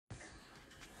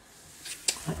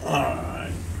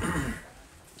Alright.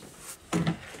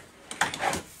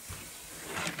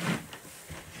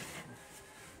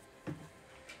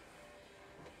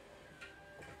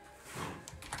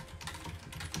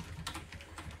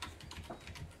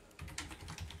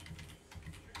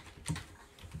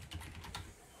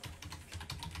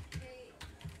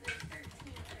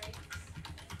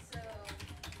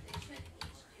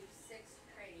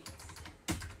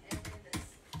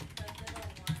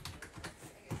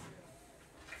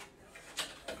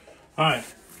 Alright,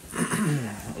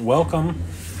 welcome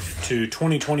to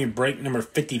 2020 break number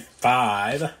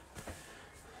 55.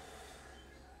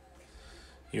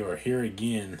 You are here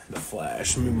again, the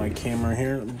Flash. Move my camera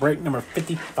here. Break number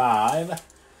 55.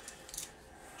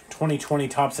 2020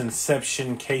 Topps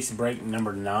Inception case break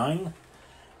number 9.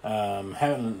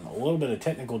 Having a little bit of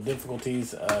technical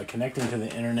difficulties connecting to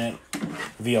the internet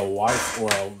via Wi-Fi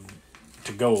or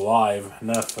to go live.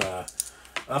 Enough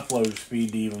upload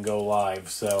speed to even go live.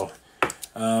 So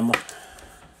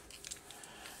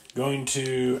going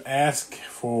to ask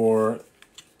to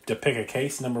pick a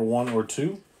case number 1 or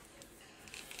 2.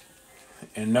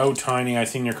 And no, Tiny, I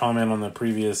seen your comment on the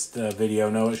previous video.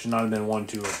 No, it should not have been 1,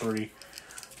 2, or 3.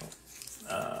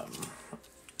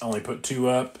 Only put 2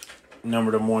 up,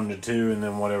 numbered them 1 to 2, and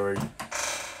then whatever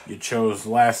you chose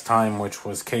last time, which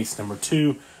was case number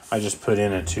 2, I just put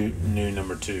in a new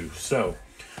number 2. So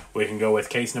we can go with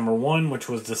case number 1, which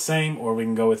was the same, or we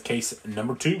can go with case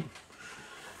number 2.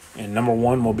 And number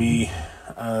 1 will be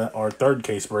our third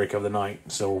case break of the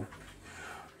night. So we're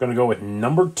going to go with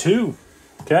number 2.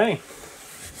 Okay.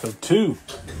 So 2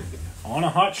 on a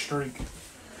hot streak.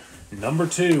 Number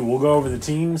 2. We'll go over the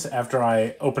teams after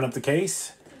I open up the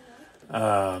case.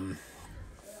 And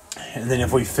then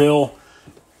if we fill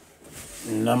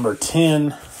number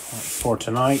 10 for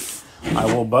tonight, I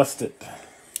will bust it.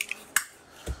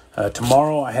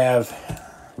 Tomorrow I have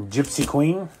Gypsy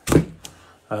Queen.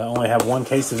 I only have 1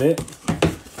 case of it.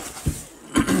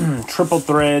 Triple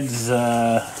Threads,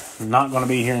 not going to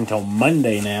be here until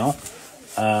Monday now.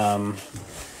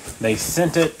 They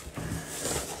sent it,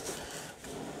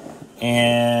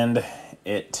 and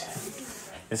it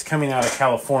is coming out of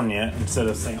California instead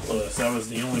of St. Louis. That was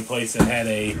the only place that had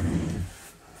a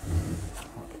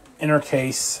inner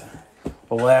case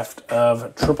left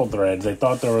of Triple Threads. They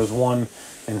thought there was one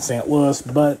in St. Louis,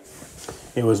 but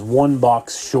it was 1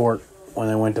 box short when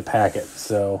they went to pack it.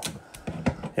 So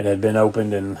it had been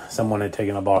opened and someone had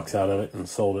taken a box out of it and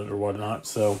sold it or whatnot.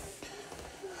 So,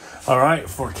 all right,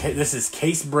 this is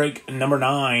case break number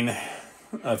 9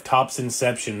 of Topps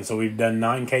Inception. So we've done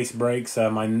 9 case breaks.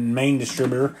 My main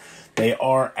distributor, they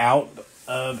are out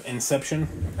of Inception.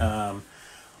 I'll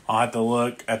have to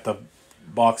look at the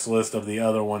box list of the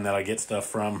other one that I get stuff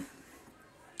from.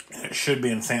 It should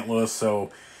be in St. Louis,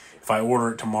 so if I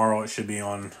order it tomorrow, it should be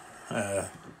on.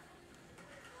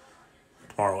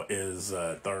 Tomorrow is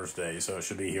Thursday, so it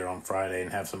should be here on Friday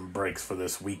and have some breaks for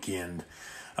this weekend.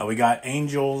 We got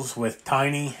Angels with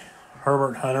Tiny,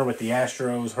 Herbert Hunter with the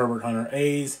Astros, Herbert Hunter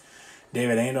A's,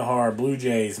 David Andahar Blue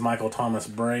Jays, Michael Thomas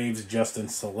Braves, Justin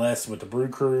Celeste with the Brew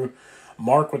Crew,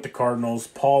 Mark with the Cardinals,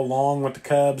 Paul Long with the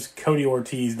Cubs, Cody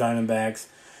Ortiz Diamondbacks,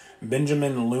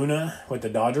 Benjamin Luna with the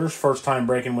Dodgers. First time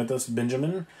breaking with us,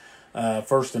 Benjamin.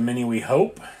 First of many, we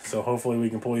hope. So hopefully we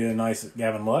can pull you a nice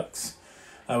Gavin Lux.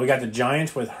 We got the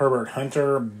Giants with Herbert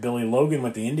Hunter, Billy Logan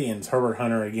with the Indians, Herbert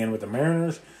Hunter again with the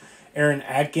Mariners, Aaron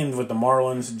Atkins with the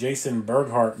Marlins, Jason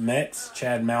Berghardt Mets,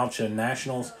 Chad Malcha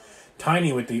Nationals,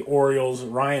 Tiny with the Orioles,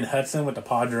 Ryan Hudson with the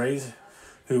Padres,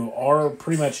 who are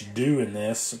pretty much due in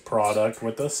this product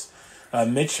with us.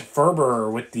 Mitch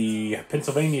Ferber with the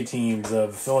Pennsylvania teams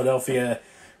of Philadelphia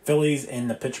Phillies and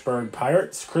the Pittsburgh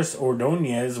Pirates. Chris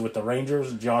Ordonez with the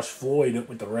Rangers. Josh Floyd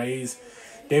with the Rays.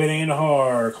 David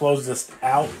Andahar closed us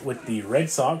out with the Red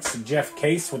Sox. Jeff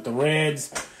Case with the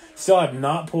Reds. Still have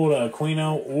not pulled a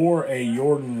Aquino or a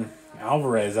Yordan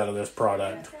Alvarez out of this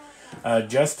product.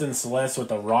 Justin Celeste with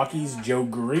the Rockies. Joe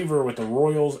Griever with the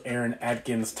Royals. Aaron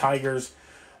Atkins Tigers.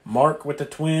 Mark with the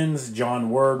Twins, John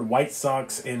Word, White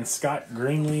Sox, and Scott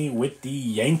Greenlee with the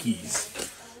Yankees.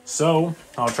 So,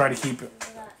 I'll try to keep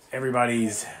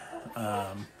everybody's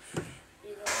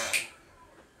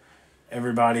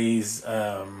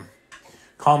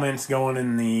comments going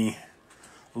in the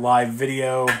live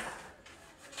video.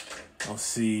 Let's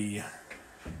see.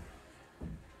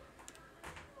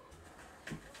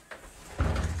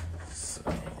 So,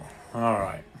 all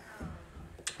right.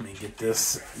 Let me get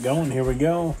this going. Here we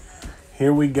go.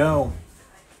 Here we go.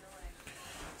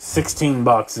 16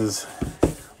 boxes.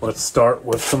 Let's start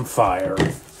with some fire.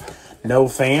 No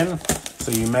fan,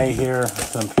 so you may hear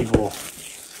some people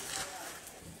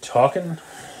talking.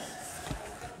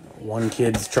 One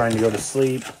kid's trying to go to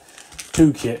sleep.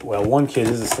 One kid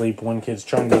is asleep. One kid's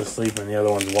trying to go to sleep, and the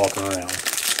other one's walking around.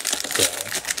 So,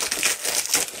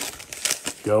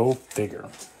 go figure.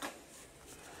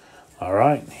 All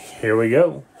right, here we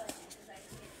go.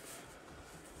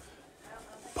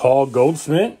 Paul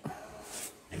Goldschmidt,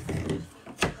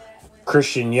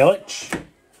 Christian Yelich,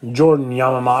 Jordan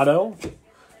Yamamoto,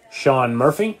 Sean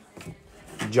Murphy,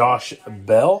 Josh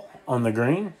Bell on the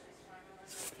green.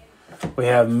 We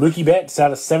have Mookie Betts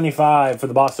out of 75 for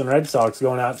the Boston Red Sox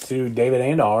going out to David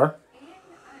Andar.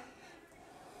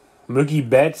 Mookie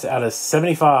Betts out of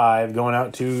 75 going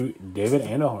out to David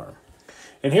Andar.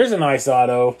 And here's a nice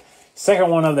auto. Second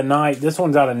one of the night. This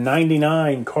one's out of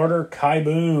 99. Carter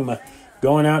Kieboom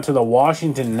going out to the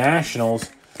Washington Nationals.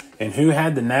 And who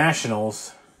had the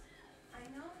Nationals?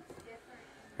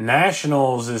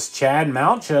 Nationals is Chad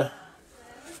Malcha.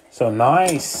 So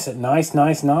nice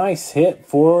hit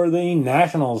for the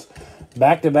Nationals.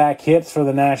 Back-to-back hits for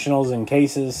the Nationals in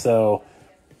cases, so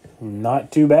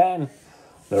not too bad.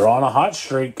 They're on a hot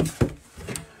streak.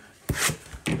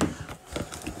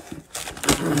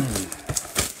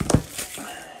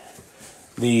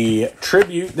 The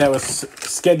tribute that was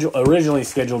originally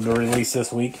scheduled to release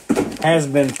this week has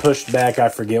been pushed back. I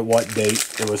forget what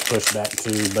date it was pushed back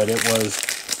to, but it was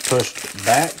pushed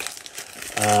back.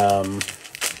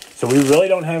 So we really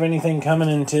don't have anything coming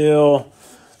until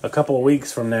a couple of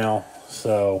weeks from now.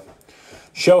 So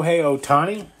Shohei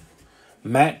Ohtani,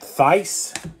 Matt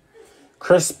Thaiss,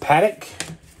 Chris Paddock,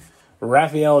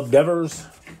 Rafael Devers,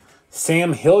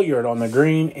 Sam Hilliard on the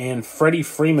green, and Freddie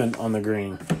Freeman on the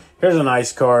green. Here's a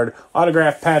nice card.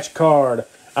 Autograph patch card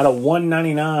out of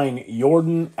 199,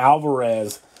 Yordan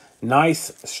Alvarez.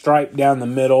 Nice stripe down the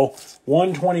middle.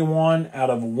 121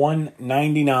 out of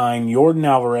 199, Yordan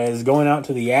Alvarez going out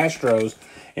to the Astros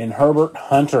and Herbert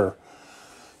Hunter.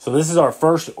 So this is our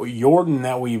first Yordan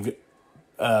that we've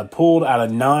pulled out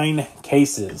of 9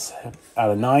 cases.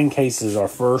 Out of 9 cases, our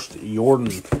first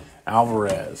Yordan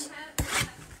Alvarez.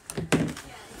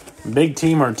 Big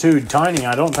team or two. Tiny,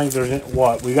 I don't think there's...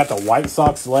 What? We got the White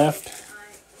Sox left.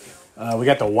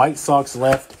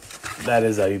 That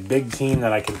is a big team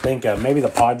that I can think of. Maybe the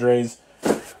Padres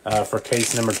for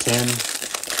case number 10.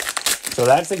 So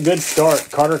that's a good start.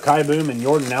 Carter Kieboom and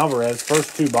Yordan Alvarez,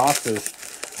 first 2 boxes.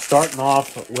 Starting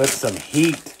off with some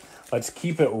heat. Let's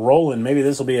keep it rolling. Maybe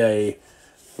this will be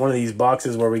one of these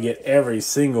boxes where we get every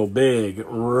single big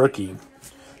rookie.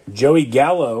 Joey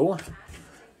Gallo,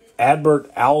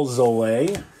 Adbert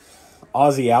Alzolay,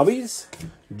 Ozzie Albies,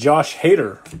 Josh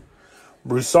Hader,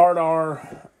 Broussard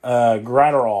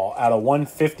Gratterall out of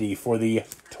 150 for the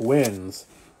Twins.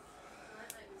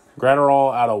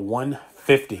 Gratterall out of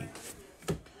 150.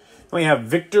 We have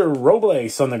Victor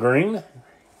Robles on the green.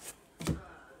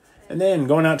 And then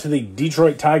going out to the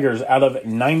Detroit Tigers out of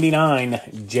 99,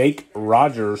 Jake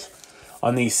Rogers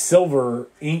on the silver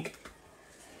ink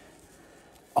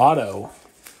auto.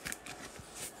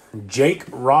 Jake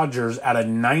Rogers out of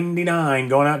 99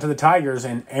 going out to the Tigers,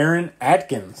 and Aaron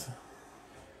Atkins.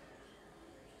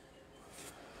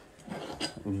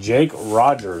 Jake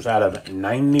Rogers out of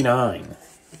 99.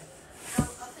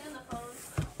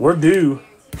 We're due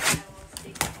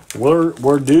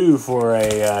for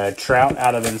a Trout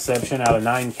out of Inception out of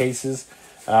 9 cases.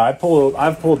 I've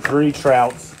pulled 3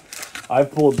 Trouts.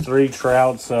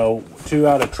 So 2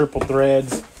 out of Triple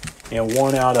Threads and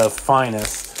 1 out of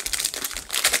Finest.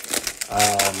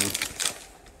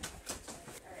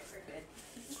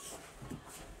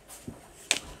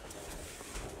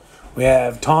 We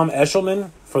have Tom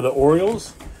Eshelman for the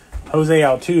Orioles, Jose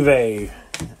Altuve,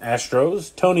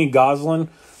 Astros, Tony Gonsolin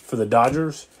for the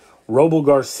Dodgers, Robel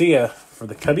Garcia for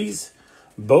the Cubbies,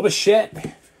 Boba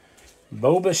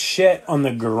Shett on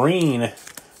the green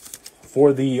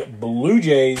for the Blue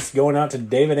Jays going out to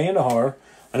David Andahar.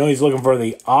 I know he's looking for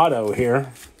the auto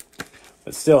here,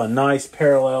 but still a nice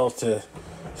parallel to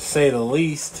say the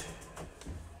least.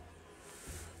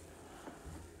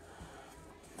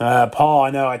 Paul,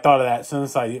 I know I thought of that as soon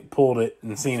as I pulled it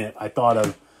and seen it. I thought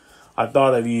of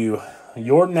you.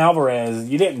 Yordan Alvarez,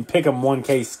 you didn't pick him 1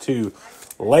 case too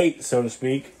late, so to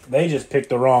speak. They just picked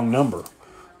the wrong number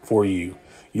for you.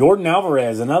 Yordan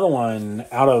Alvarez, another one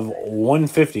out of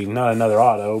 150, not another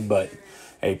auto, but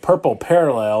a purple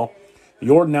parallel.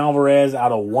 Yordan Alvarez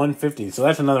out of 150. So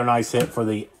that's another nice hit for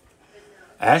the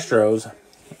Astros.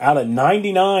 Out of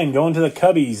 99, going to the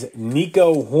Cubbies,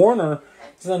 Nico Horner.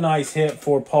 This is a nice hit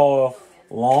for Paul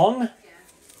Long.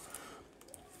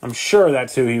 I'm sure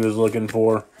that's who he was looking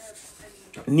for.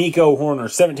 Nico Horner,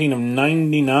 17 of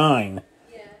 99.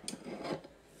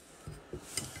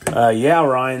 Yeah,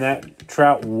 Ryan, that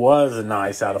trout was a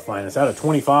nice out of finance. Out of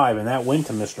 25, and that went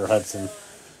to Mr. Hudson.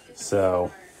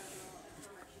 So,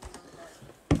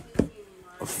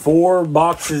 4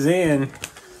 boxes in.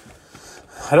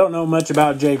 I don't know much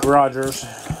about Jake Rogers,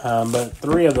 but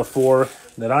 3 of the 4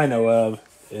 that I know of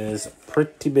is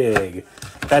pretty big.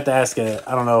 I have to ask it.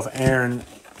 I don't know if Aaron...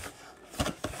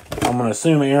 I'm going to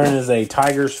assume Aaron is a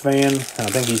Tigers fan. I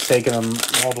think he's taken them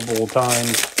multiple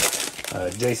times.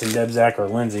 Jason Debzak or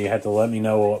Lindsay had to let me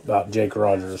know about Jake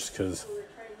Rogers because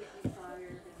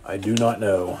I do not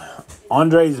know.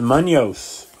 Andres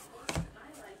Munoz,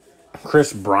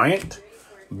 Chris Bryant,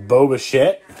 Bo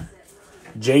Bichette,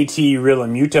 JT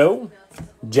Realmuto,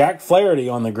 Jack Flaherty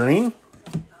on the green,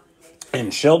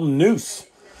 and Sheldon Noose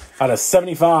out of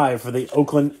 75 for the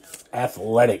Oakland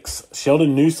Athletics.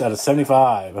 Sheldon Noose out of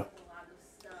 75.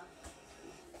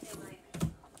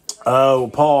 Oh,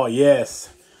 Paul, yes.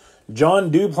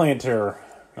 John Duplantier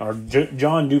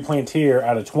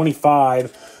out of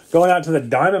 25, going out to the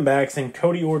Diamondbacks and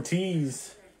Cody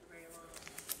Ortiz.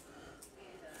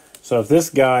 So if this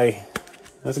guy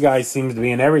seems to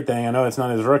be in everything. I know it's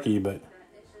not his rookie, but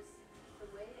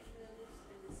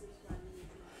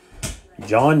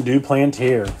John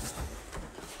Duplantier.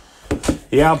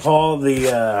 Yeah, Paul,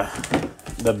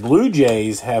 the Blue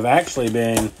Jays have actually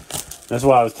been. That's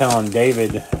what I was telling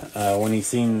David when he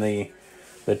seen the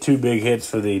 2 big hits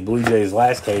for the Blue Jays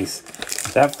last case.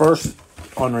 That first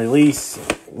on release,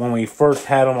 when we first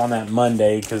had them on that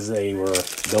Monday because they were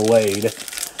delayed,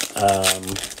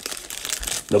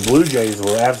 the Blue Jays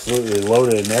were absolutely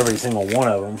loaded in every single one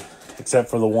of them, except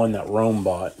for the one that Rome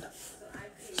bought.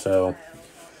 So,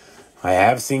 I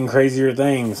have seen crazier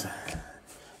things.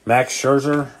 Max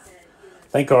Scherzer, I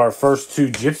think our first 2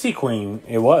 Gypsy Queen,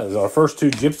 our first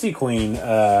 2 Gypsy Queen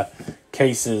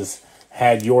cases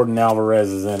had Yordan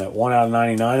Alvarez's in it. 1 out of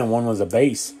 99 and 1 was a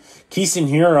base. Keeson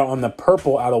Hura on the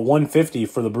purple out of 150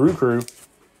 for the Brew Crew.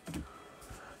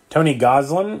 Tony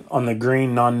Goslin on the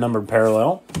green non-numbered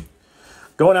parallel.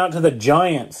 Going out to the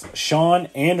Giants, Sean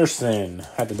Anderson.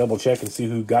 Had to double check and see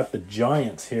who got the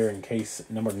Giants here in case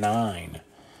number 9.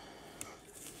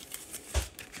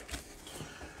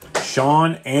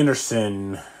 Sean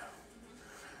Anderson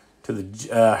to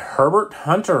the Herbert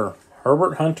Hunter.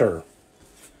 Herbert Hunter.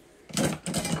 I'm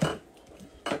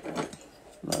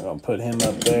not going to put him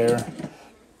up there.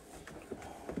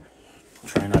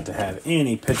 Try not to have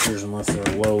any pictures unless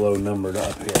they're low numbered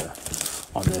up here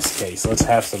on this case. Let's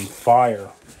have some fire.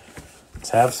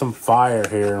 Let's have some fire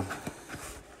here.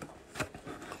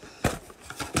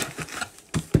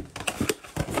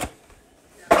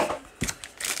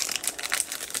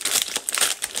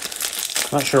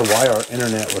 Not sure why our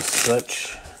internet was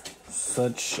such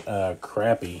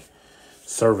crappy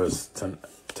service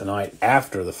tonight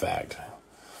after the fact.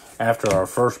 After our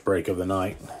first break of the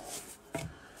night.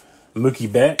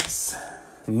 Mookie Betts,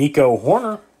 Nico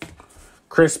Horner,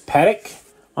 Chris Paddock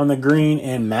on the green,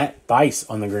 and Matt Thaiss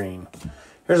on the green.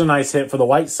 Here's a nice hit for the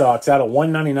White Sox out of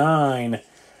 199.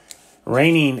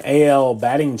 Reigning AL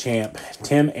batting champ,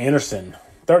 Tim Anderson.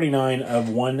 39 of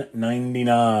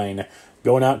 199.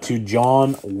 Going out to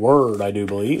John Word, I do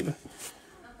believe.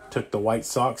 Took the White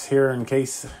Sox here in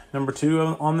case number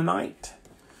 2 on the night.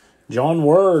 John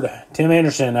Word, Tim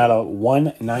Anderson out of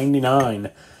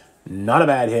 199. Not a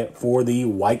bad hit for the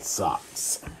White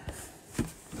Sox.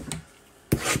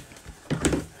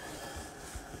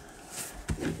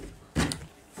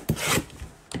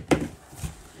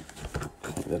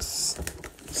 That's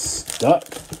stuck.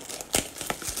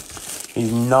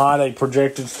 He's not a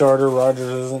projected starter. Rogers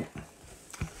isn't.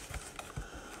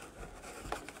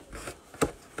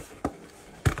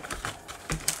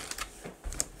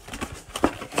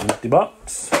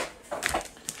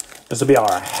 $50. This will be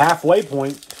our halfway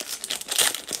point.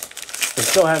 We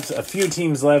still have a few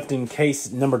teams left in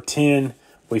case number 10.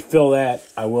 We fill that,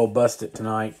 I will bust it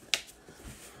tonight.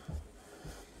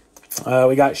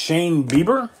 We got Shane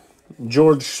Bieber,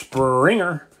 George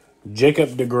Springer, Jacob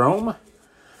deGrom,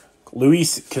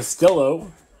 Luis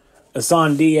Castillo,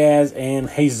 Asan Diaz, and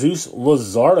Jesus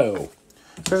Luzardo.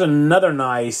 There's another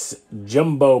nice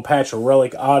jumbo patch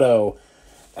relic auto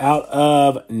out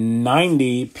of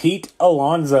 90, Pete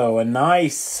Alonso. A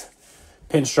nice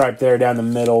pinstripe there down the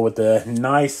middle with the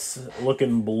nice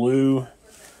looking blue,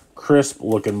 crisp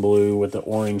looking blue with the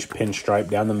orange pinstripe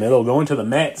down the middle. Going to the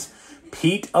Mets,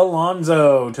 Pete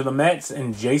Alonso to the Mets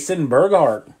and Jason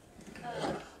Berghardt.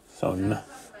 So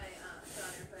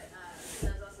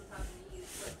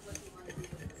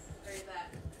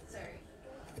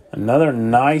another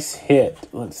nice hit.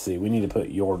 Let's see. We need to put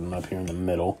Yordan up here in the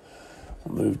middle.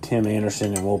 We'll move Tim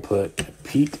Anderson and we'll put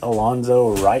Pete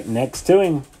Alonso right next to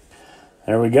him.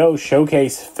 There we go.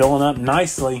 Showcase filling up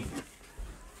nicely.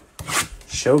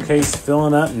 Showcase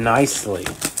filling up nicely.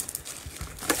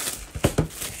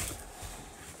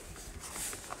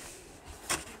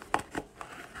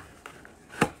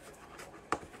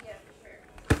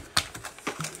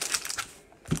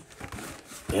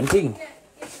 Empty.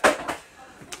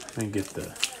 Let me get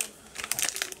the...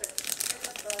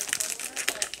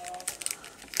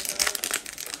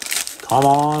 Come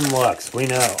on, Lux. We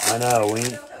know. I know.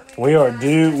 We are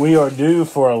due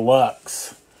for a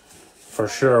Lux. For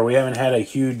sure. We haven't had a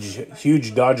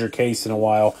huge Dodger case in a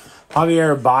while.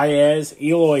 Javier Baez,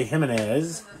 Eloy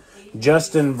Jimenez,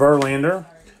 Justin Verlander,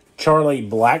 Charlie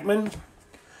Blackmon,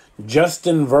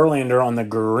 Justin Verlander on the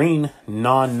green,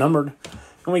 non-numbered.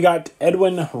 And we got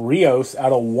Edwin Rios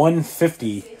out of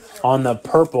 150 on the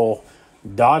purple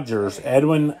Dodgers.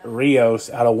 Edwin Rios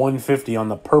out of 150 on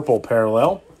the purple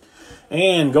parallel.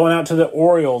 And going out to the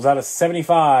Orioles out of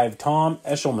 75, Tom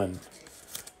Eshelman.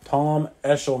 Tom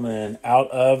Eshelman out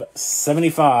of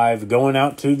 75 going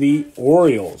out to the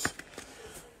Orioles.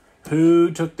 Who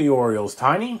took the Orioles?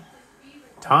 Tiny?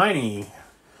 Tiny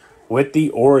with the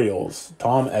Orioles.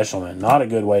 Tom Eshelman. Not a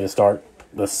good way to start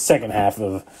the second half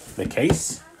of the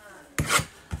case.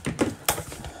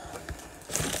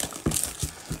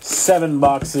 7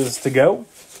 boxes to go.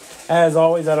 As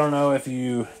always, I don't know if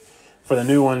you, for the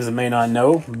new ones that may not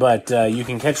know, but you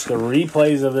can catch the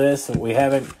replays of this.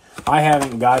 I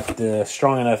haven't got the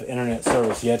strong enough internet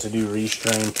service yet to do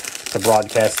restream to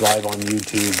broadcast live on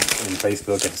YouTube and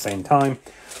Facebook at the same time.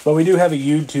 But we do have a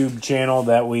YouTube channel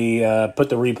that we put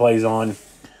the replays on.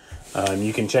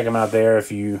 You can check them out there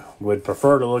if you would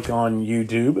prefer to look on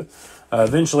YouTube.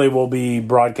 Eventually, we'll be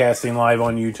broadcasting live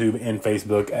on YouTube and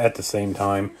Facebook at the same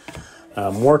time.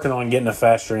 I'm working on getting a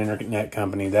faster internet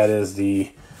company. That is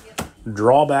the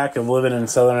drawback of living in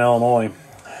Southern Illinois.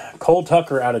 Cole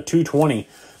Tucker out of 220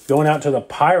 going out to the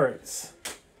Pirates.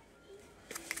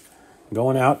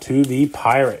 Going out to the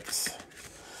Pirates,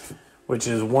 which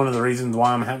is one of the reasons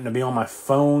why I'm having to be on my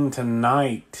phone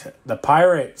tonight. The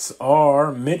Pirates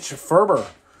are Mitch Ferber.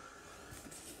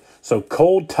 So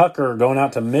Cole Tucker going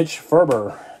out to Mitch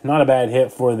Ferber. Not a bad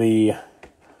hit for the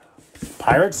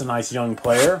Pirates. A nice young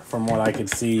player from what I could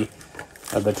see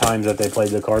at the times that they played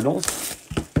the Cardinals.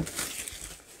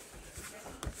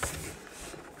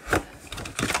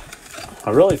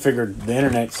 I really figured the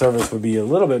internet service would be a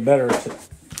little bit better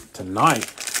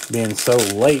tonight, being so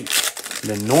late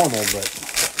than normal, but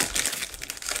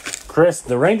Chris,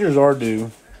 the Rangers are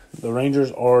due. The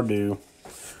Rangers are due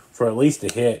for at least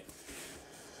a hit.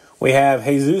 We have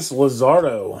Jesus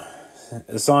Luzardo,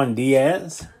 Isan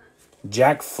Diaz,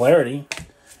 Jack Flaherty,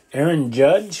 Aaron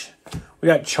Judge. We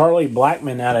got Charlie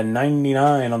Blackmon out of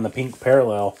 99 on the pink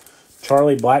parallel.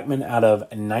 Charlie Blackmon out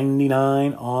of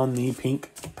 99 on the pink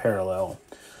parallel.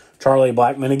 Charlie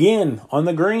Blackmon again on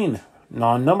the green,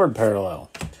 non-numbered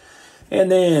parallel.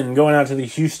 And then going out to the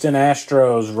Houston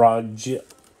Astros,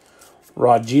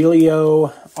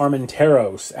 Rogelio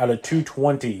Armenteros out of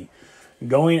 220.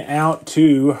 Going out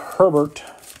to Herbert,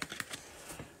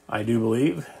 I do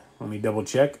believe. Let me double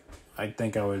check. I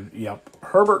think I would, yep,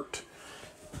 Herbert.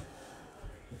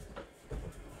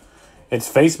 It's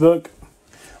Facebook.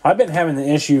 I've been having the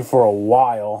issue for a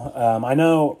while. I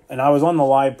know, and I was on the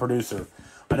live producer.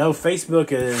 I know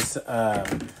Facebook is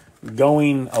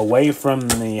going away from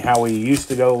how we used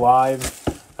to go live.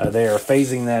 They are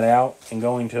phasing that out and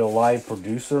going to a live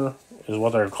producer is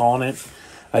what they're calling it.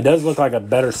 It does look like a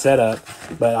better setup,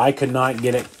 but I could not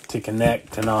get it to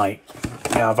connect tonight.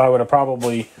 Now, if I would have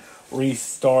probably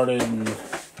restarted and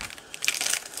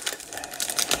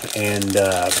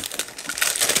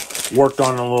worked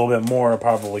on it a little bit more, I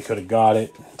probably could have got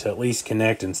it to at least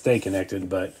connect and stay connected,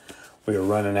 but we are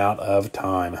running out of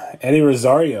time. Eddie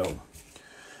Rosario,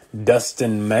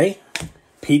 Dustin May,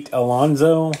 Pete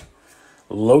Alonso,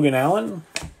 Logan Allen,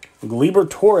 Gleyber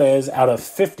Torres out of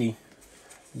 50.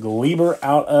 Gleyber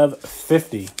out of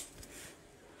 50.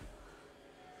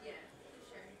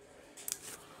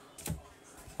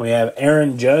 We have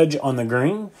Aaron Judge on the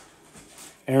green.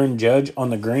 Aaron Judge on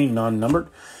the green, non-numbered.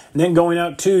 And then going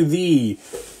out to the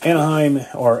Anaheim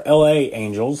or LA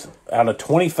Angels out of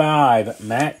 25,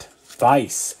 Matt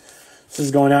Thaiss. This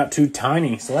is going out to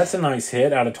Tiny. So that's a nice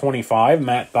hit out of 25.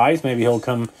 Matt Thaiss. Maybe he'll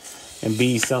come and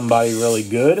be somebody really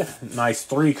good. Nice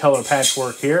 3-color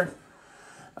patchwork here.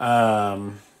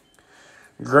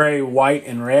 Gray, white,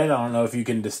 and red. I don't know if you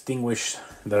can distinguish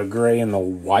the gray and the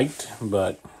white,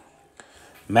 but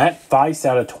Matt Thaiss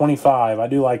out of 25. I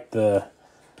do like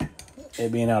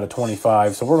it being out of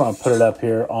 25, so we're going to put it up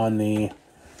here on the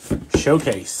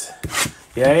showcase.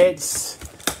 Yeah,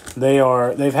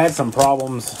 they've had some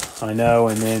problems I know,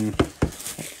 and then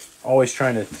always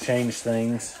trying to change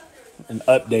things and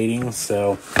updating,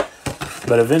 so...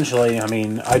 But eventually, I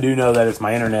mean, I do know that it's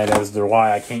my internet as to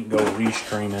why I can't go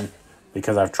restreaming,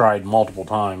 because I've tried multiple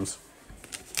times.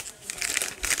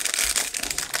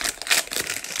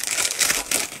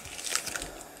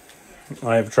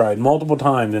 I have tried multiple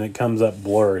times and it comes up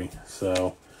blurry.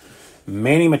 So,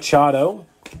 Manny Machado,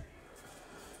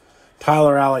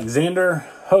 Tyler Alexander,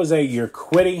 Jose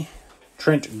Urquidy,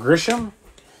 Trent Grisham,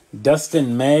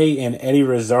 Dustin May, and Eddie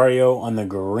Rosario on the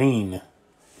green.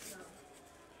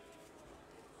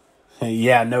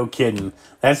 Yeah, no kidding.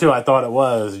 That's who I thought it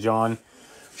was, John.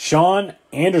 Sean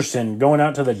Anderson going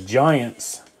out to the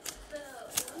Giants.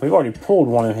 We've already pulled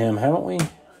one of him, haven't we?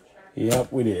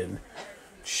 Yep, we did.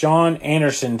 Sean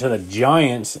Anderson to the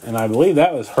Giants, and I believe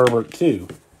that was Herbert too.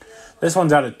 This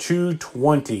one's out of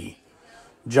 220.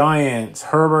 Giants,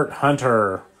 Herbert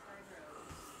Hunter.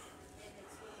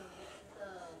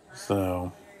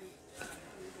 So,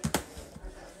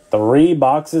 3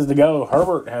 boxes to go.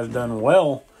 Herbert has done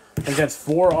well. I think that's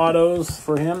 4 autos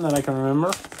for him that I can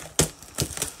remember.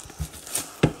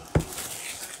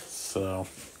 So,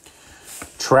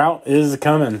 Trout is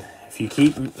coming. If you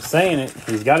keep saying it,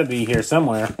 he's got to be here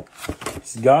somewhere.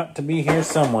 He's got to be here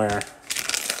somewhere.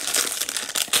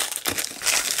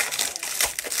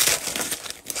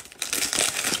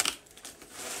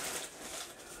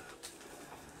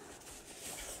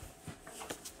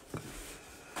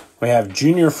 We have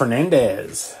Junior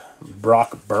Fernandez,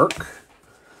 Brock Burke,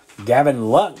 Gavin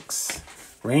Lux,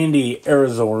 Randy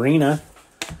Arozarena,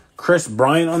 Chris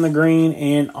Bryant on the green,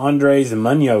 and Andres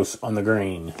Munoz on the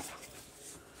green.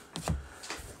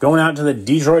 Going out to the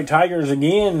Detroit Tigers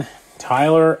again,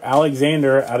 Tyler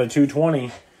Alexander out of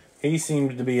 220. He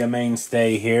seems to be a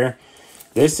mainstay here.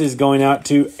 This is going out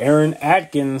to Aaron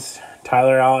Atkins,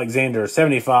 Tyler Alexander,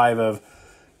 75 of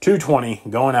 220,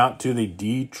 going out to the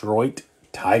Detroit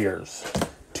Tigers.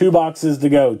 2 boxes to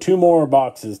go. 2 more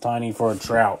boxes, Tiny, for a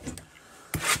Trout.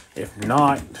 If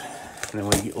not, then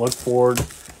we look forward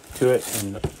to it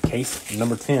in case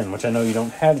number 10, which I know you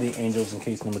don't have the Angels in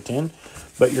case number 10,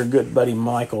 but your good buddy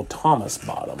Michael Thomas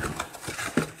bought them.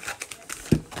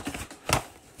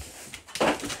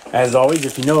 As always,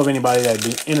 if you know of anybody that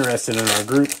would be interested in our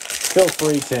group, feel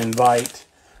free to invite.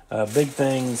 Big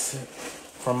things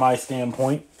from my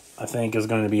standpoint, I think, is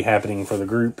going to be happening for the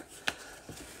group.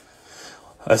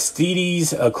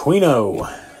 Aristides Aquino,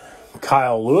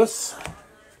 Kyle Lewis,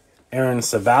 Aaron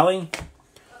Savali,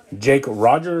 Jake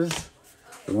Rogers,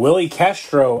 Willie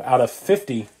Castro out of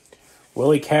 50.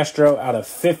 Willie Castro out of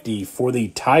 50 for the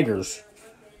Tigers.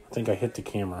 I think I hit the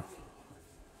camera.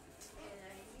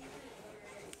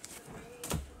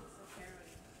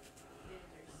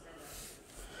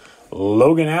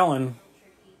 Logan Allen.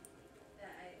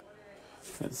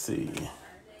 Let's see.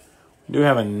 We do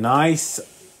have a nice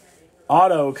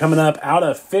auto coming up out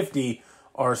of 50.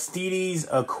 Aristides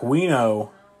Aquino.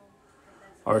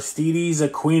 Aristides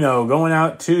Aquino going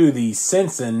out to the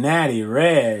Cincinnati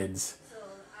Reds.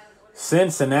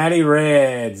 Cincinnati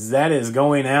Reds. That is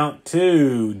going out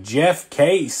to Jeff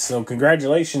Case. So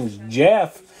congratulations,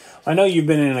 Jeff. I know you've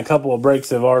been in a couple of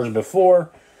breaks of ours before.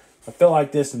 I feel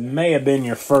like this may have been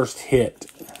your first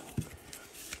hit.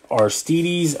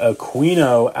 Aristides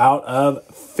Aquino out of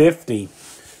 50.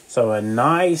 So a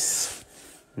nice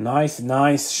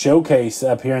showcase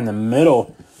up here in the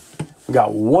middle. We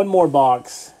got one more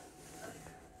box.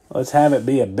 Let's have it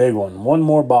be a big one. One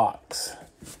more box.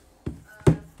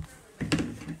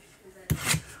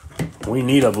 We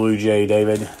need a Blue Jay,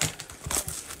 David.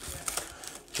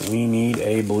 We need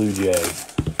a Blue Jay.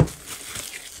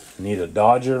 Need a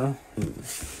Dodger.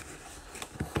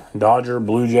 Dodger,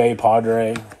 Blue Jay,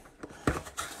 Padre.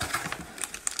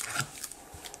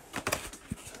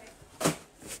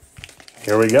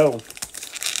 Here we go.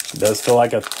 It does feel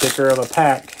like a thicker of a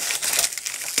pack.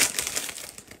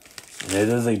 And it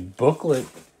is a booklet.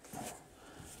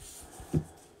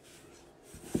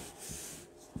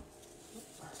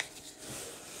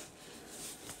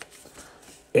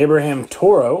 Abraham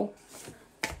Toro.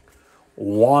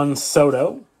 Juan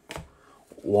Soto.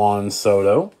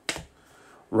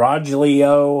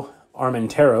 Rogelio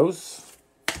Armenteros.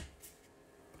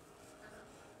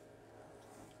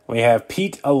 We have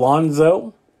Pete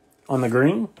Alonso on the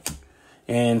green.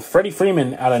 And Freddie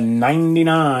Freeman out of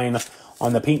 99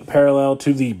 on the pink parallel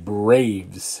to the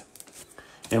Braves.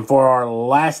 And for our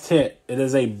last hit, it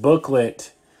is a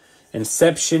booklet.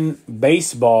 Inception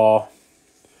Baseball.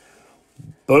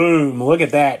 Boom. Look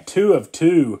at that. 2 of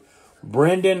 2.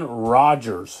 Brendan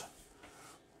Rodgers.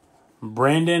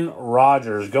 Brendan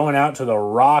Rodgers going out to the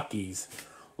Rockies.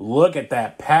 Look at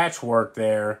that patchwork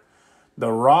there.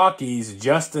 the Rockies,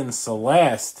 Justin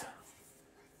Celeste.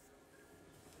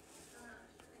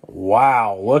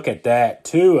 Wow, look at that.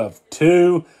 2 of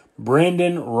 2,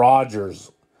 Brendan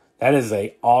Rodgers. That is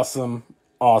a awesome,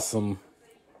 awesome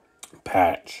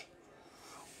patch.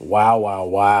 Wow, wow,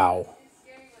 wow.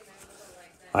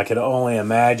 I could only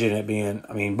imagine it being,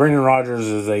 I mean, Brendan Rodgers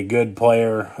is a good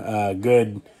player,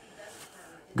 good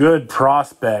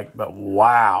prospect, but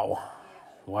wow.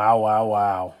 Wow, wow,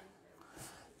 wow.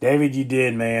 David, you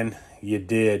did, man. You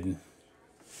did.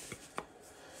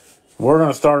 We're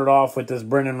going to start it off with this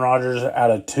Brendan Rodgers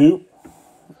out of 2.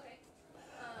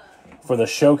 For the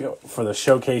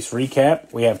showcase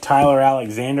recap, we have Tyler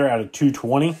Alexander out of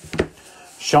 220.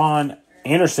 Sean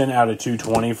Anderson out of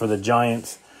 220 for the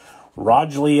Giants.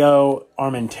 Rogelio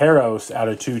Armenteros out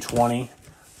of 220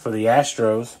 for the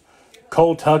Astros.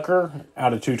 Cole Tucker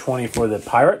out of 220 for the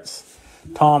Pirates.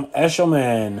 Tom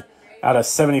Eshelman out of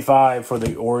 75 for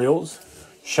the Orioles.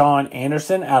 Sean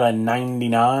Anderson out of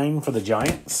 99 for the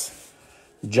Giants.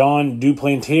 John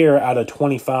Duplantier out of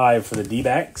 25 for the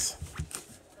D-backs.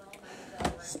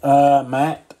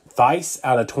 Matt Thaiss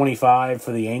out of 25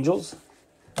 for the Angels.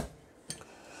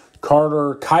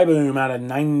 Carter Kieboom out of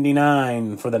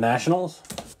 99 for the Nationals.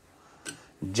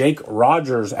 Jake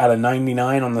Rogers out of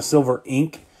 99 on the Silver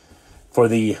Ink for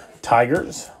the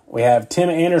Tigers. We have Tim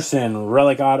Anderson,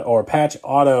 relic auto or patch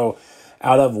auto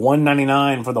out of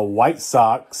 199 for the White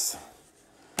Sox.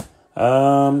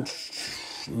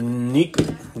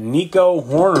 Nico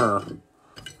Horner.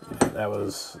 Let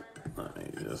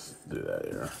me just do that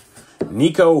here.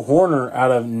 Nico Horner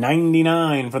out of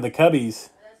 99 for the Cubbies.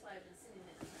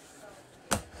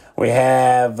 We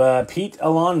have Pete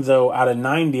Alonso out of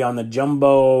 90 on the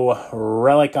Jumbo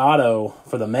Relic Auto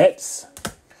for the Mets.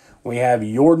 We have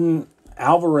Jordan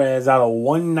Alvarez out of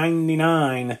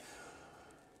 199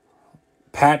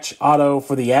 patch auto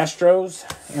for the Astros.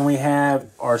 And we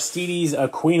have Aristides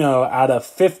Aquino out of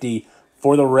 50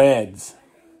 for the Reds.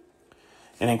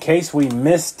 And in case we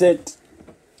missed it,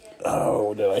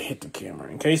 oh, did I hit the camera?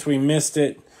 In case we missed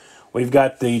it, we've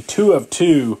got the 2 of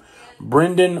 2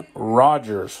 Brendan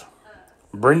Rodgers.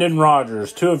 Brendan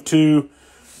Rodgers, 2 of 2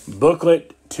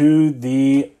 booklet to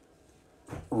the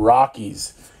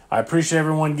Rockies. I appreciate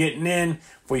everyone getting in.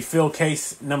 If we fill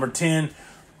case number 10,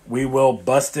 we will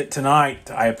bust it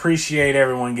tonight. I appreciate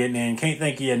everyone getting in. Can't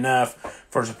thank you enough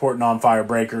for supporting On Fire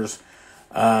Breakers.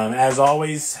 As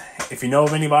always, if you know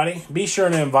of anybody, be sure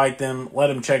to invite them. Let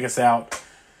them check us out.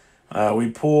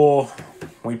 We pull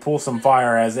some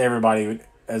fire, as everybody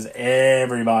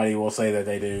will say that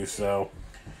they do. So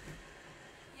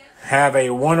have a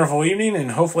wonderful evening,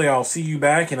 and hopefully I'll see you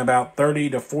back in about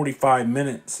 30 to 45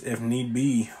 minutes, if need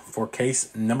be, for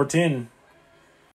case number 10.